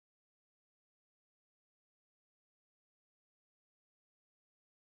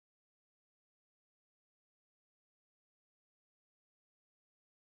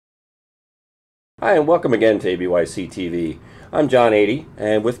Hi, and welcome again to ABYC TV. I'm John Adey,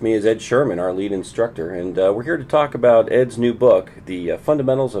 and with me is Ed Sherman, our lead instructor, and we're here to talk about Ed's new book, The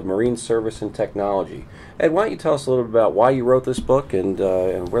Fundamentals of Marine Service and Technology. Ed, why don't you tell us a little bit about why you wrote this book and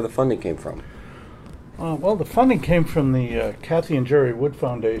where the funding came from? Well, the funding came from the Kathy and Jerry Wood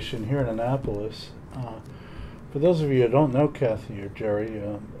Foundation here in Annapolis. For those of you who don't know Kathy or Jerry,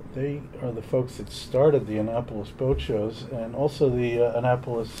 they are the folks that started the Annapolis boat shows and also the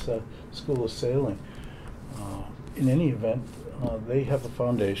Annapolis School of Sailing. In any event, they have a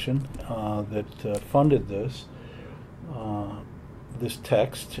foundation that funded this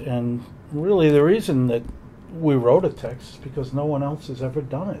text, and really the reason that we wrote a text is because no one else has ever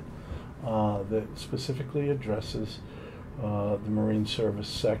done it that specifically addresses the marine service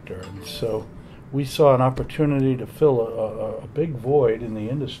sector. And so we saw an opportunity to fill a big void in the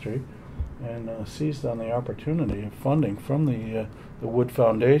industry and seized on the opportunity of funding from the Wood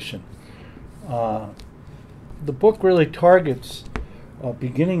Foundation. The book really targets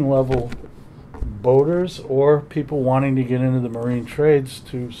beginning level boaters or people wanting to get into the marine trades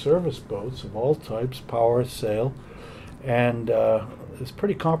to service boats of all types, power, sail, and it's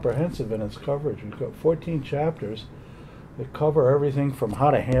pretty comprehensive in its coverage. We've got 14 chapters that cover everything from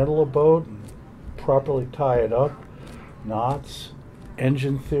how to handle a boat and properly tie it up, knots,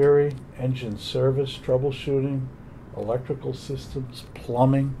 engine theory, engine service, troubleshooting, electrical systems,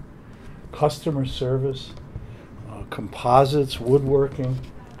 plumbing, customer service, composites, woodworking,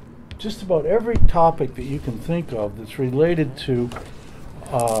 just about every topic that you can think of that's related to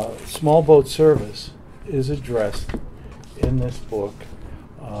small boat service is addressed in this book.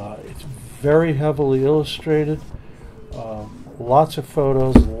 It's very heavily illustrated, lots of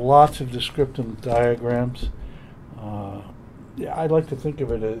photos, lots of descriptive diagrams. I like to think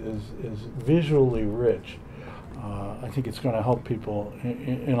of it as visually rich. I think it's going to help people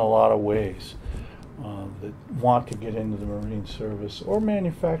in a lot of ways that want to get into the marine service or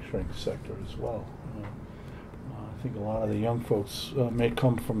manufacturing sector as well. I think a lot of the young folks may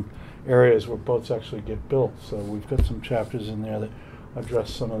come from areas where boats actually get built, so we've got some chapters in there that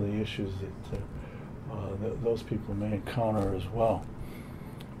address some of the issues that those people may encounter as well.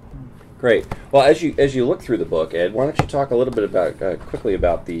 Great. Well, as you look through the book, Ed, why don't you talk a little bit about quickly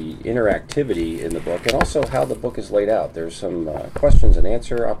about the interactivity in the book and also how the book is laid out. There's some questions and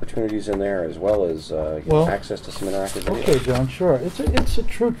answer opportunities in there, as well as access to some interactive videos. Okay, John, sure. It's a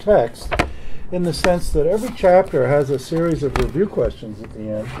true text in the sense that every chapter has a series of review questions at the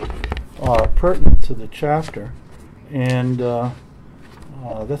end pertinent to the chapter, and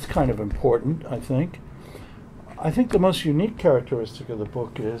that's kind of important, I think. I think the most unique characteristic of the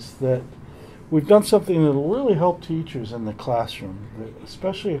book is that we've done something that will really help teachers in the classroom,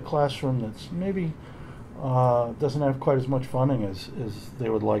 especially a classroom that's maybe doesn't have quite as much funding as they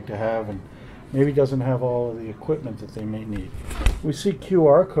would like to have, and maybe doesn't have all of the equipment that they may need. We see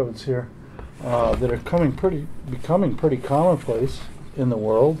QR codes here that are becoming pretty commonplace in the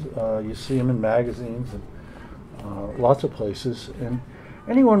world. You see them in magazines and lots of places, and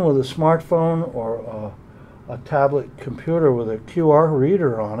anyone with a smartphone or a tablet computer with a QR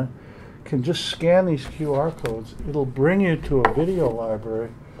reader on it can just scan these QR codes. It'll bring you to a video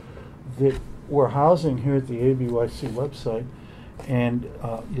library that we're housing here at the ABYC website, and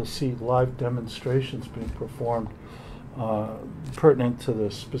you'll see live demonstrations being performed pertinent to the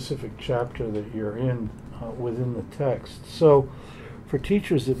specific chapter that you're in within the text. So for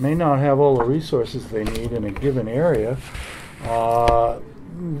teachers that may not have all the resources they need in a given area,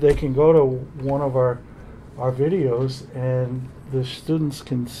 they can go to one of our videos and the students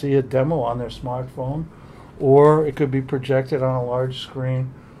can see a demo on their smartphone, or it could be projected on a large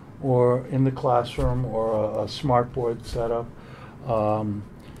screen or in the classroom or a smart board setup, and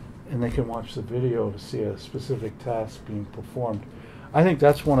they can watch the video to see a specific task being performed. I think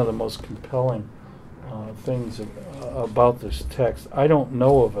that's one of the most compelling things about this text. I don't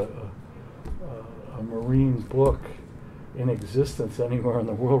know of a marine book in existence anywhere in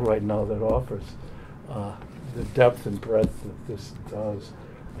the world right now that offers the depth and breadth that this does,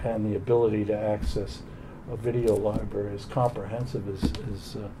 and the ability to access a video library as comprehensive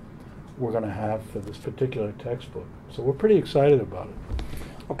as we're going to have for this particular textbook. So we're pretty excited about it.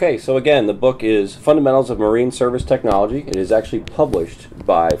 Okay, so again, the book is Fundamentals of Marine Service Technology. It is actually published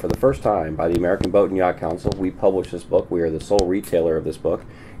for the first time, by the American Boat and Yacht Council. We publish this book. We are the sole retailer of this book.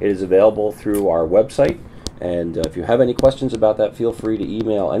 It is available through our website. And if you have any questions about that, feel free to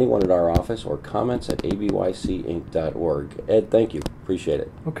email anyone at our office or comments at abycinc.org. Ed, thank you. Appreciate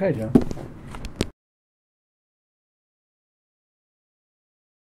it. Okay, John.